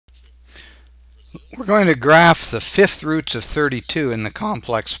We're going to graph the fifth roots of 32 in the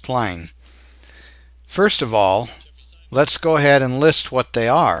complex plane. First of all, let's go ahead and list what they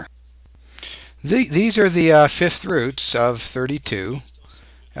are. These are the fifth roots of 32,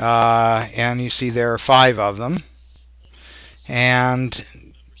 and you see there are 5 of them, and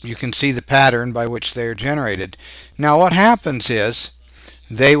you can see the pattern by which they are generated. Now what happens is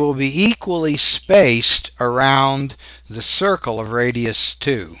they will be equally spaced around the circle of radius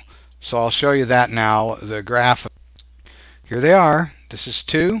 2. So I'll show you that now, the graph. Here they are. This is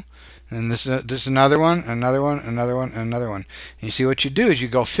 2, and this is another one, another one, another one, another one. And you see what you do is you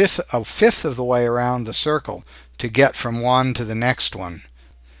go a fifth of the way around the circle to get from one to the next one.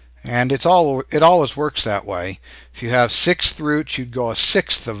 And it always works that way. If you have sixth roots, you'd go a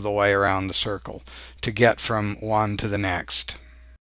sixth of the way around the circle to get from one to the next.